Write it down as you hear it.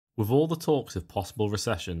With all the talks of possible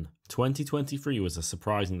recession, 2023 was a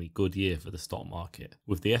surprisingly good year for the stock market.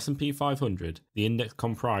 With the S&P 500, the index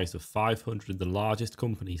comprised of 500 of the largest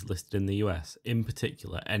companies listed in the US, in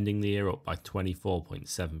particular ending the year up by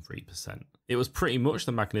 24.73%. It was pretty much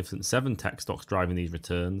the Magnificent 7 tech stocks driving these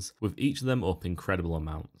returns, with each of them up incredible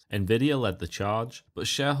amounts. Nvidia led the charge, but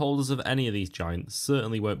shareholders of any of these giants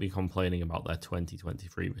certainly won't be complaining about their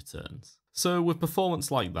 2023 returns. So with performance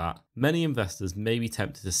like that, many investors may be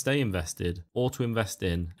tempted to stay invested or to invest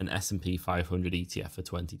in an S&P 500 ETF for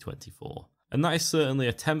 2024. And that is certainly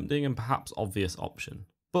a tempting and perhaps obvious option.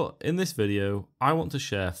 But in this video, I want to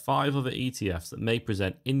share 5 other ETFs that may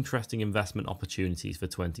present interesting investment opportunities for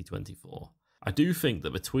 2024. I do think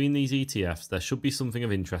that between these ETFs, there should be something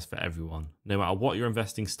of interest for everyone, no matter what your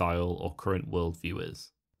investing style or current worldview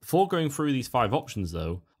is. Before going through these 5 options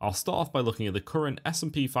though, I'll start off by looking at the current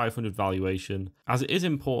S&P 500 valuation, as it is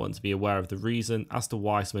important to be aware of the reason as to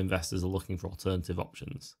why some investors are looking for alternative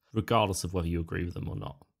options, regardless of whether you agree with them or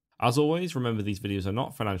not. As always, remember these videos are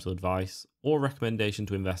not financial advice or recommendation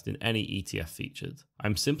to invest in any ETF featured.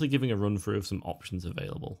 I'm simply giving a run through of some options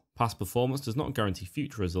available. Past performance does not guarantee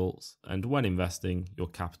future results, and when investing, your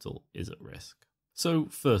capital is at risk. So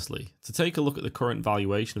firstly, to take a look at the current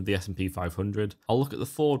valuation of the S&P 500, I'll look at the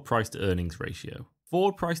forward price to earnings ratio.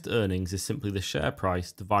 Forward price to earnings is simply the share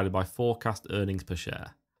price divided by forecast earnings per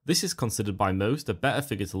share. This is considered by most a better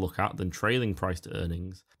figure to look at than trailing price to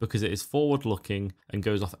earnings because it is forward looking and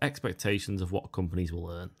goes off expectations of what companies will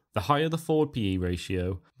earn. The higher the forward PE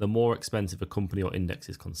ratio, the more expensive a company or index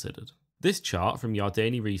is considered. This chart from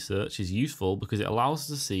Yardeni Research is useful because it allows us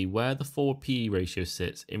to see where the forward PE ratio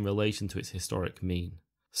sits in relation to its historic mean.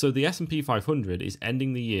 So the S&P 500 is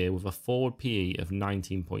ending the year with a forward PE of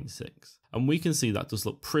 19.6, and we can see that does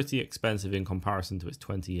look pretty expensive in comparison to its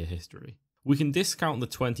 20-year history. We can discount the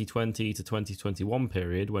 2020 to 2021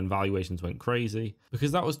 period when valuations went crazy,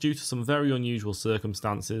 because that was due to some very unusual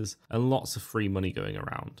circumstances and lots of free money going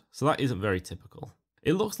around, so that isn't very typical.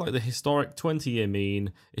 It looks like the historic 20-year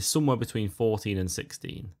mean is somewhere between 14 and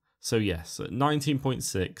 16. So yes, at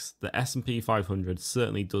 19.6, the S&P 500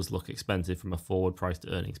 certainly does look expensive from a forward price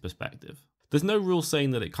to earnings perspective. There's no rule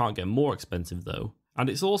saying that it can't get more expensive though, and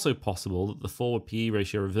it's also possible that the forward PE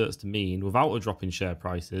ratio reverts to mean without a drop in share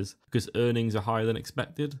prices because earnings are higher than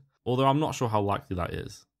expected, although I'm not sure how likely that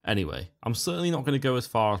is. Anyway, I'm certainly not going to go as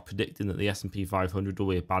far as predicting that the S&P 500 will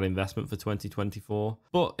be a bad investment for 2024,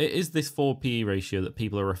 but it is this forward PE ratio that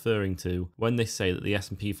people are referring to when they say that the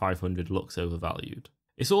S&P 500 looks overvalued.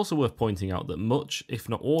 It's also worth pointing out that much, if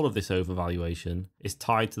not all of this overvaluation, is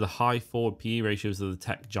tied to the high forward PE ratios of the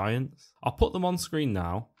tech giants. I'll put them on screen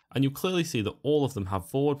now, and you'll clearly see that all of them have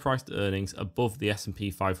forward price to earnings above the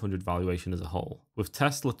S&P 500 valuation as a whole, with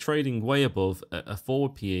Tesla trading way above at a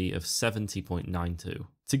forward PE of 70.92.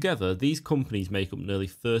 Together, these companies make up nearly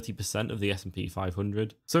 30% of the S&P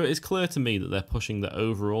 500, so it is clear to me that they're pushing the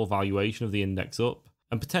overall valuation of the index up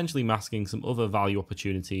and potentially masking some other value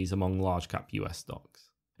opportunities among large cap US stocks.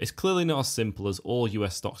 It's clearly not as simple as all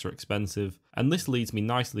US stocks are expensive, and this leads me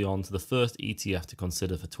nicely on to the first ETF to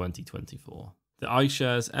consider for 2024. The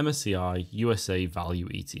iShares MSCI USA Value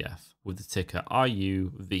ETF with the ticker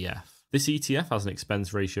IUVF. This ETF has an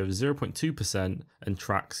expense ratio of 0.2% and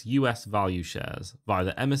tracks US value shares via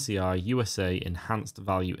the MSCI USA Enhanced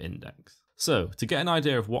Value Index. So, to get an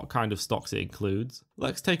idea of what kind of stocks it includes,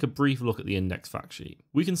 let's take a brief look at the index fact sheet.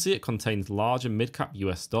 We can see it contains large and mid-cap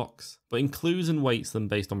US stocks, but includes and weights them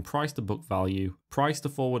based on price to book value, price to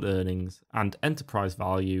forward earnings, and enterprise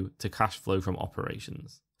value to cash flow from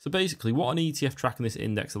operations. So basically, what an ETF tracking this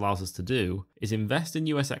index allows us to do is invest in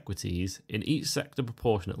US equities in each sector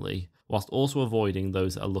proportionately, whilst also avoiding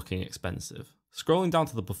those that are looking expensive. Scrolling down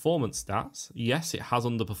to the performance stats, yes, it has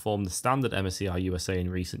underperformed the standard MSCI USA in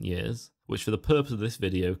recent years, which for the purpose of this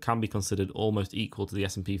video can be considered almost equal to the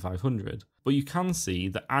S&P 500, but you can see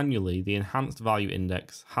that annually the Enhanced Value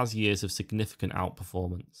Index has years of significant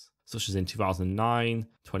outperformance, such as in 2009,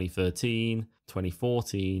 2013,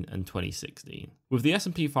 2014 and 2016. With the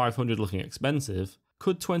S&P 500 looking expensive,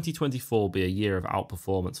 could 2024 be a year of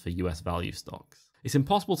outperformance for US value stocks? It's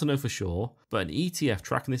impossible to know for sure, but an ETF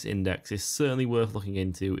tracking this index is certainly worth looking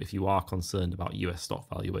into if you are concerned about US stock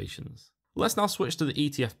valuations. Let's now switch to the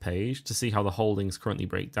ETF page to see how the holdings currently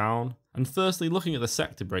break down. And firstly, looking at the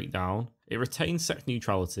sector breakdown, it retains sector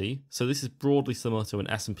neutrality, so this is broadly similar to an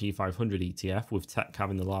S&P 500 ETF with tech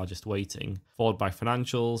having the largest weighting, followed by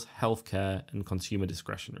financials, healthcare and consumer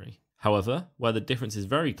discretionary. However, where the difference is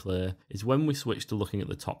very clear is when we switch to looking at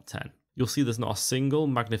the top 10. You'll see there's not a single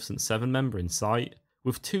Magnificent 7 member in sight,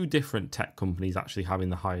 with 2 different tech companies actually having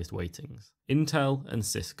the highest weightings, Intel and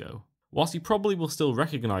Cisco. Whilst you probably will still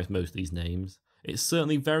recognise most of these names, it's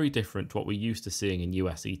certainly very different to what we're used to seeing in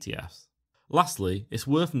US ETFs. Lastly, it's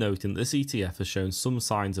worth noting that this ETF has shown some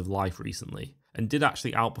signs of life recently, and did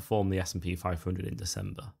actually outperform the S&P 500 in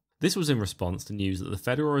December. This was in response to news that the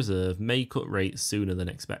Federal Reserve may cut rates sooner than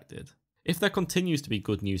expected. If there continues to be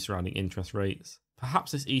good news surrounding interest rates,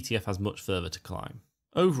 perhaps this ETF has much further to climb.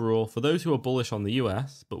 Overall, for those who are bullish on the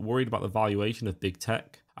US but worried about the valuation of big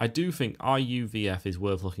tech, I do think IUVF is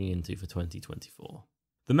worth looking into for 2024.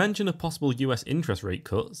 The mention of possible US interest rate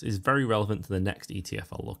cuts is very relevant to the next ETF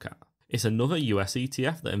I'll look at. It's another US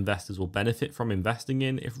ETF that investors will benefit from investing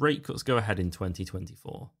in if rate cuts go ahead in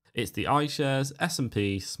 2024. It's the iShares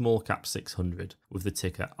S&P Small Cap 600 with the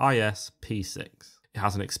ticker ISP6. It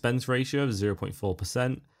has an expense ratio of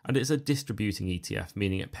 0.4% and it's a distributing ETF,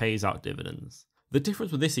 meaning it pays out dividends. The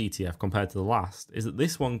difference with this ETF compared to the last is that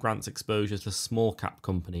this one grants exposure to small cap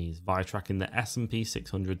companies via tracking the S&P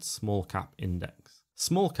 600 Small Cap Index.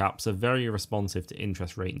 Small caps are very responsive to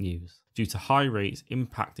interest rate news, due to high rates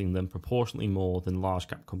impacting them proportionately more than large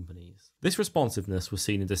cap companies. This responsiveness was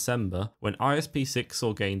seen in December when ISP6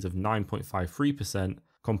 saw gains of 9.53%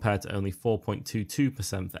 compared to only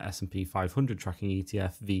 4.22% for S&P 500 tracking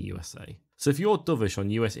ETF VUSA. So if you're dovish on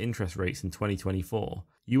US interest rates in 2024,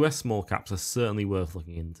 US small caps are certainly worth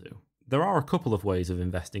looking into. There are a couple of ways of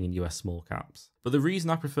investing in US small caps, but the reason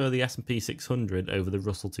I prefer the S&P 600 over the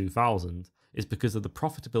Russell 2000 is because of the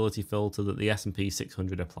profitability filter that the S&P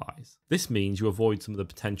 600 applies. This means you avoid some of the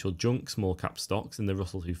potential junk small cap stocks in the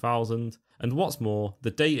Russell 2000, and what's more,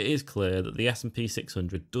 the data is clear that the S&P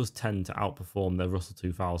 600 does tend to outperform the Russell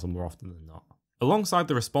 2000 more often than not. Alongside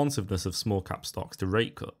the responsiveness of small cap stocks to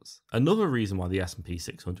rate cuts, another reason why the S&P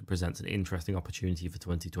 600 presents an interesting opportunity for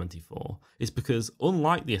 2024 is because,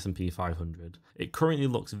 unlike the S&P 500, it currently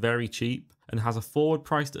looks very cheap and has a forward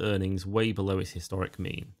price to earnings way below its historic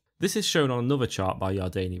mean. This is shown on another chart by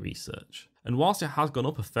Yardeni Research, and whilst it has gone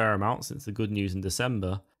up a fair amount since the good news in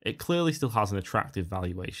December, it clearly still has an attractive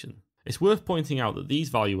valuation. It's worth pointing out that these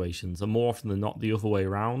valuations are more often than not the other way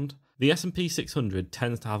around. The S&P 600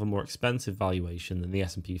 tends to have a more expensive valuation than the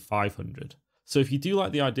S&P 500. So if you do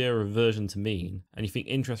like the idea of reversion to mean, and you think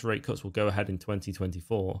interest rate cuts will go ahead in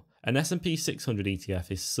 2024, an S&P 600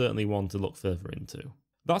 ETF is certainly one to look further into.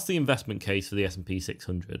 That's the investment case for the S&P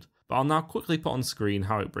 600, but I'll now quickly put on screen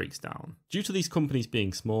how it breaks down. Due to these companies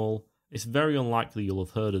being small, it's very unlikely you'll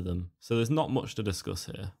have heard of them, so there's not much to discuss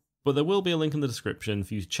here. But there will be a link in the description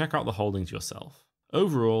for you to check out the holdings yourself.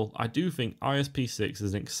 Overall, I do think ISP6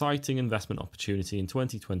 is an exciting investment opportunity in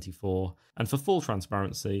 2024, and for full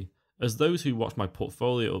transparency, as those who watch my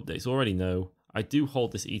portfolio updates already know, I do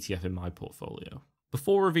hold this ETF in my portfolio.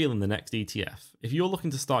 Before revealing the next ETF, if you're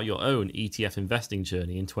looking to start your own ETF investing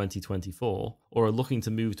journey in 2024, or are looking to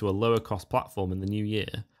move to a lower cost platform in the new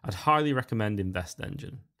year, I'd highly recommend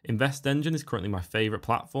InvestEngine. InvestEngine is currently my favourite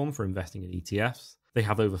platform for investing in ETFs. They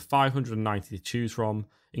have over 590 to choose from,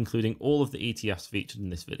 including all of the ETFs featured in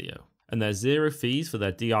this video. And their zero fees for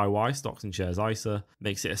their DIY stocks and shares ISA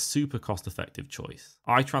makes it a super cost-effective choice.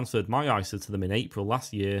 I transferred my ISA to them in April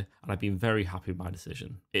last year, and I've been very happy with my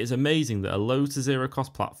decision. It is amazing that a low to zero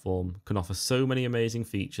cost platform can offer so many amazing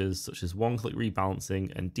features such as one-click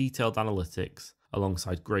rebalancing and detailed analytics,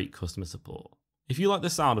 alongside great customer support. If you like the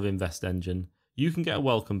sound of InvestEngine, you can get a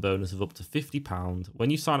welcome bonus of up to £50 when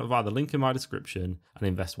you sign up via the link in my description and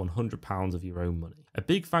invest £100 of your own money. A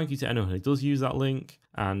big thank you to anyone who does use that link,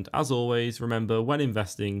 and as always, remember when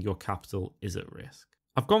investing, your capital is at risk.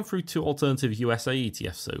 I've gone through 2 alternative USA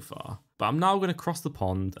ETFs so far, but I'm now going to cross the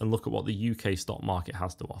pond and look at what the UK stock market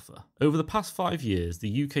has to offer. Over the past 5 years,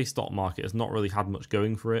 the UK stock market has not really had much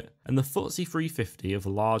going for it, and the FTSE 350 of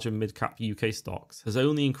large and mid-cap UK stocks has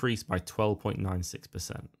only increased by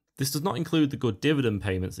 12.96%. This does not include the good dividend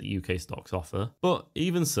payments that UK stocks offer, but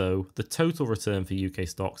even so, the total return for UK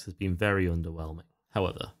stocks has been very underwhelming.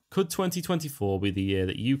 However, could 2024 be the year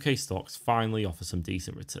that UK stocks finally offer some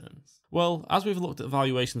decent returns? Well, as we've looked at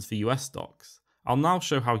valuations for US stocks, I'll now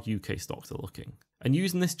show how UK stocks are looking. And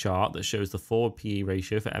using this chart that shows the forward PE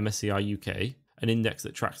ratio for MSCI UK, an index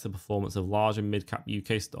that tracks the performance of large and mid-cap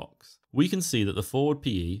UK stocks, we can see that the forward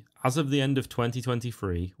PE, as of the end of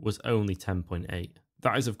 2023, was only 10.8.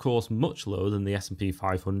 That is of course much lower than the S&P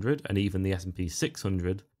 500 and even the S&P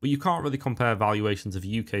 600, but you can't really compare valuations of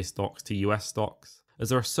UK stocks to US stocks, as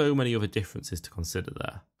there are so many other differences to consider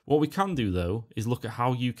there. What we can do though is look at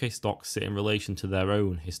how UK stocks sit in relation to their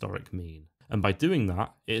own historic mean, and by doing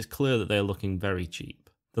that, it is clear that they are looking very cheap.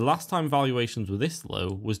 The last time valuations were this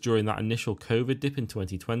low was during that initial COVID dip in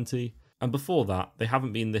 2020, and before that, they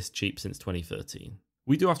haven't been this cheap since 2013.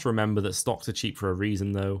 We do have to remember that stocks are cheap for a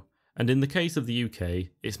reason though, And in the case of the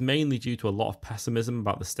UK, it's mainly due to a lot of pessimism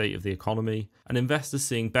about the state of the economy and investors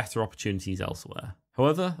seeing better opportunities elsewhere.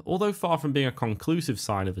 However, although far from being a conclusive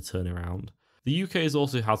sign of a turnaround, the UK has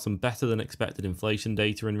also had some better than expected inflation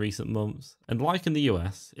data in recent months, and like in the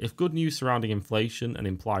US, if good news surrounding inflation and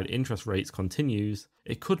implied interest rates continues,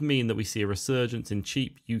 it could mean that we see a resurgence in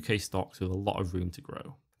cheap UK stocks with a lot of room to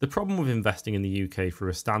grow. The problem with investing in the UK through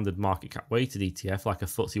a standard market cap weighted ETF like a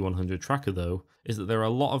FTSE 100 tracker though, is that there are a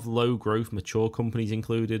lot of low growth mature companies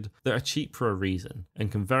included that are cheap for a reason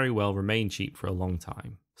and can very well remain cheap for a long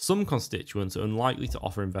time. Some constituents are unlikely to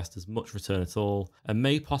offer investors much return at all and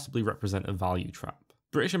may possibly represent a value trap.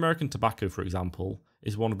 British American Tobacco, for example,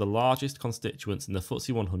 is one of the largest constituents in the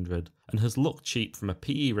FTSE 100 and has looked cheap from a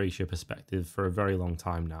PE ratio perspective for a very long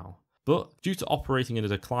time now. But due to operating in a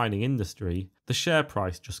declining industry, the share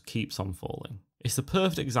price just keeps on falling. It's the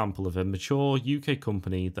perfect example of a mature UK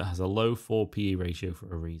company that has a low 4 PE ratio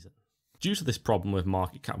for a reason. Due to this problem with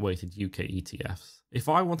market cap weighted UK ETFs, if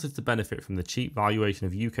I wanted to benefit from the cheap valuation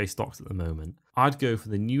of UK stocks at the moment, I'd go for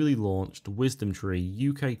the newly launched WisdomTree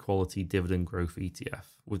UK Quality Dividend Growth ETF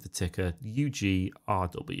with the ticker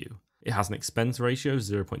UGRW. It has an expense ratio of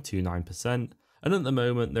 0.29%, and at the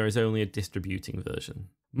moment there is only a distributing version.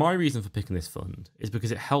 My reason for picking this fund is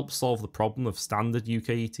because it helps solve the problem of standard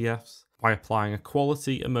UK ETFs by applying a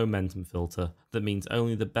quality and momentum filter that means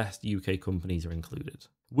only the best UK companies are included.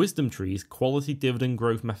 WisdomTree's quality dividend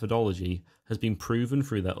growth methodology has been proven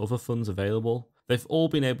through their other funds available. They've all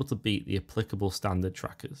been able to beat the applicable standard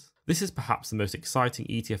trackers. This is perhaps the most exciting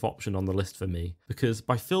ETF option on the list for me, because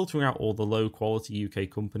by filtering out all the low quality UK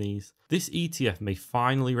companies, this ETF may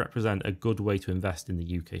finally represent a good way to invest in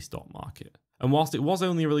the UK stock market. And whilst it was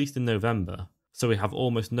only released in November, so we have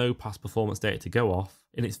almost no past performance data to go off,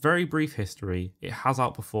 in its very brief history, it has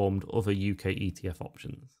outperformed other UK ETF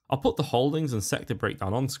options. I'll put the holdings and sector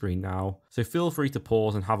breakdown on screen now, so feel free to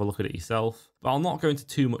pause and have a look at it yourself, but I'll not go into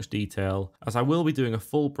too much detail, as I will be doing a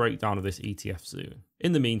full breakdown of this ETF soon.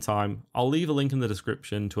 In the meantime, I'll leave a link in the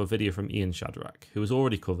description to a video from Ian Shadrack, who has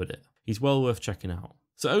already covered it. He's well worth checking out.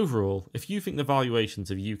 So overall, if you think the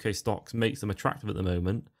valuations of UK stocks makes them attractive at the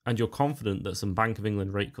moment, and you're confident that some Bank of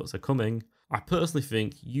England rate cuts are coming, I personally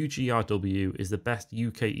think UGRW is the best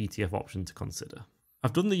UK ETF option to consider.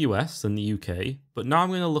 I've done the US and the UK, but now I'm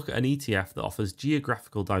going to look at an ETF that offers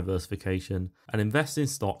geographical diversification and invests in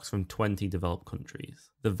stocks from 20 developed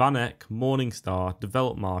countries. The VanEck Morningstar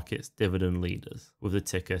Developed Markets Dividend Leaders, with the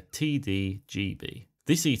ticker TDGB.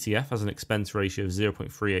 This ETF has an expense ratio of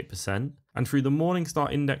 0.38%, and through the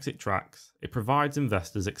Morningstar index it tracks, it provides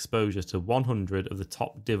investors exposure to 100 of the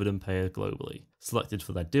top dividend payers globally, selected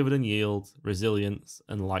for their dividend yield, resilience,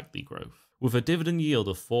 and likely growth. With a dividend yield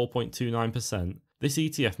of 4.29%, this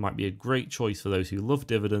ETF might be a great choice for those who love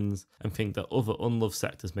dividends and think that other unloved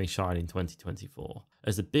sectors may shine in 2024,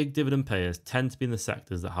 as the big dividend payers tend to be in the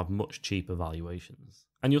sectors that have much cheaper valuations.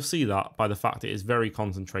 And you'll see that by the fact it is very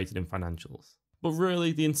concentrated in financials. But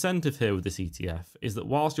really, the incentive here with this ETF is that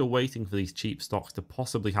whilst you're waiting for these cheap stocks to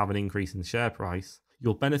possibly have an increase in share price,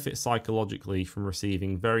 you'll benefit psychologically from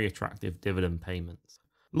receiving very attractive dividend payments.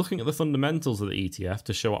 Looking at the fundamentals of the ETF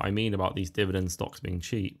to show what I mean about these dividend stocks being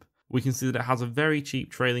cheap, we can see that it has a very cheap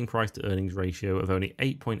trailing price to earnings ratio of only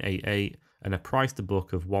 8.88 and a price to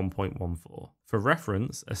book of 1.14. For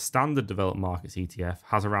reference, a standard developed markets ETF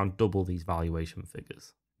has around double these valuation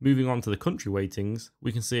figures. Moving on to the country weightings,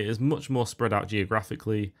 we can see it is much more spread out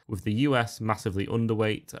geographically, with the US massively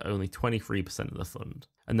underweight at only 23% of the fund,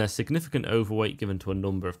 and there's significant overweight given to a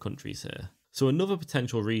number of countries here. So another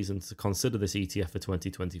potential reason to consider this ETF for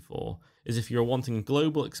 2024 is if you're wanting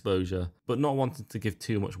global exposure, but not wanting to give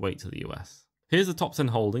too much weight to the US. Here's the top 10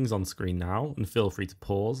 holdings on screen now, and feel free to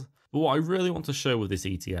pause. But what I really want to show with this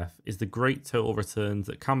ETF is the great total returns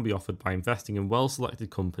that can be offered by investing in well-selected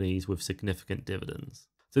companies with significant dividends.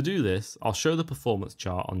 To do this, I'll show the performance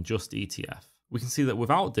chart on just ETF. We can see that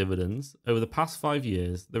without dividends, over the past 5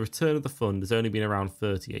 years, the return of the fund has only been around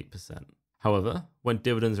 38%. However, when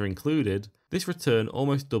dividends are included, this return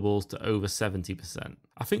almost doubles to over 70%.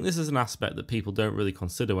 I think this is an aspect that people don't really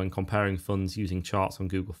consider when comparing funds using charts on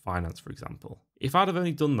Google Finance, for example. If I'd have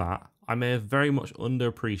only done that, I may have very much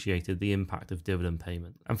underappreciated the impact of dividend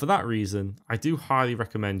payment. And for that reason, I do highly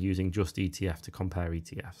recommend using just ETF to compare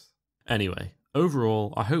ETFs. Anyway,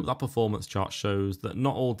 overall, I hope that performance chart shows that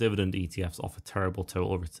not all dividend ETFs offer terrible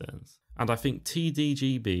total returns. And I think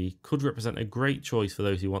TDGB could represent a great choice for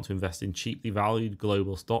those who want to invest in cheaply valued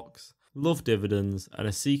global stocks, love dividends, and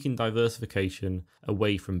are seeking diversification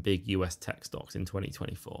away from big US tech stocks in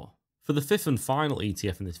 2024. For the fifth and final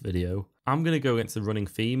ETF in this video, I'm going to go against the running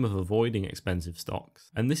theme of avoiding expensive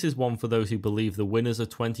stocks, and this is one for those who believe the winners of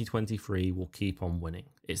 2023 will keep on winning.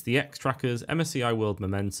 It's the Xtrackers MSCI World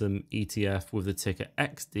Momentum ETF with the ticker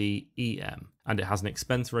XDEM, and it has an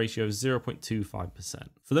expense ratio of 0.25%.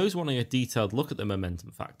 For those wanting a detailed look at the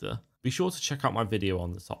momentum factor, be sure to check out my video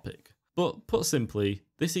on the topic. But put simply,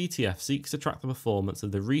 this ETF seeks to track the performance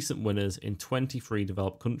of the recent winners in 23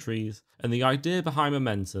 developed countries, and the idea behind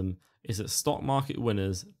momentum is that stock market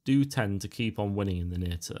winners do tend to keep on winning in the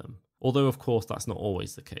near term, although of course that's not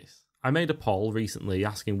always the case. I made a poll recently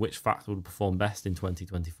asking which factor would perform best in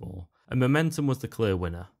 2024, and momentum was the clear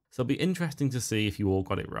winner, so it'll be interesting to see if you all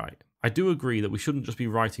got it right. I do agree that we shouldn't just be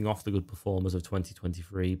writing off the good performers of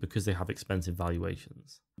 2023 because they have expensive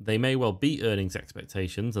valuations. They may well beat earnings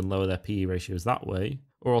expectations and lower their PE ratios that way,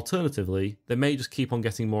 or alternatively, they may just keep on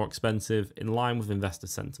getting more expensive in line with investor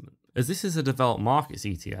sentiment. As this is a developed markets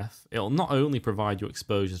ETF, it'll not only provide you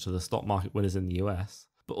exposure to the stock market winners in the US,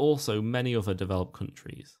 but also many other developed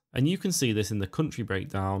countries. And you can see this in the country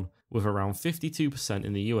breakdown with around 52%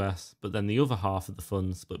 in the US, but then the other half of the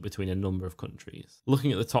funds split between a number of countries.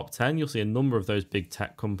 Looking at the top 10, you'll see a number of those big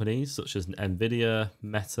tech companies such as Nvidia,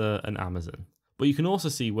 Meta, and Amazon. But you can also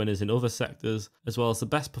see winners in other sectors, as well as the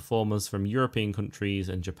best performers from European countries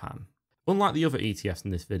and Japan. Unlike the other ETFs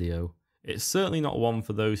in this video, it's certainly not one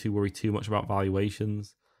for those who worry too much about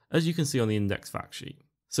valuations, as you can see on the index fact sheet.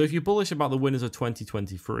 So if you're bullish about the winners of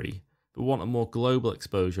 2023, but want a more global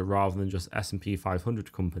exposure rather than just S&P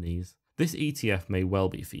 500 companies, this ETF may well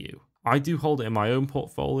be for you. I do hold it in my own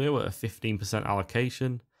portfolio at a 15%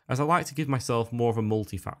 allocation, as I like to give myself more of a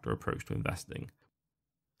multi-factor approach to investing.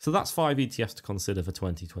 So that's 5 ETFs to consider for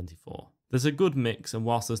 2024. There's a good mix, and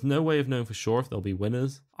whilst there's no way of knowing for sure if they'll be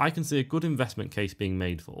winners, I can see a good investment case being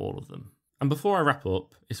made for all of them. And before I wrap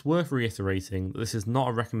up, it's worth reiterating that this is not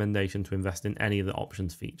a recommendation to invest in any of the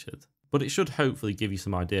options featured, but it should hopefully give you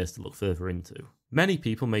some ideas to look further into. Many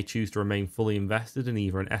people may choose to remain fully invested in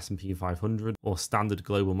either an S&P 500 or standard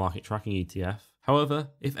global market tracking ETF. However,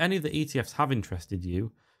 if any of the ETFs have interested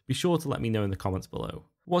you, be sure to let me know in the comments below.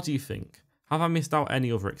 What do you think? Have I missed out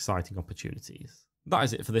any other exciting opportunities? That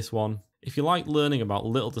is it for this one. If you like learning about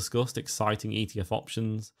little discussed exciting ETF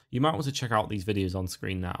options, you might want to check out these videos on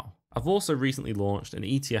screen now. I've also recently launched an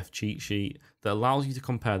ETF cheat sheet that allows you to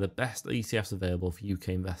compare the best ETFs available for UK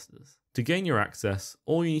investors. To gain your access,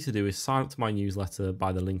 all you need to do is sign up to my newsletter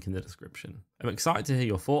by the link in the description. I'm excited to hear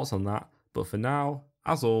your thoughts on that, but for now,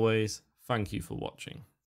 as always, thank you for watching.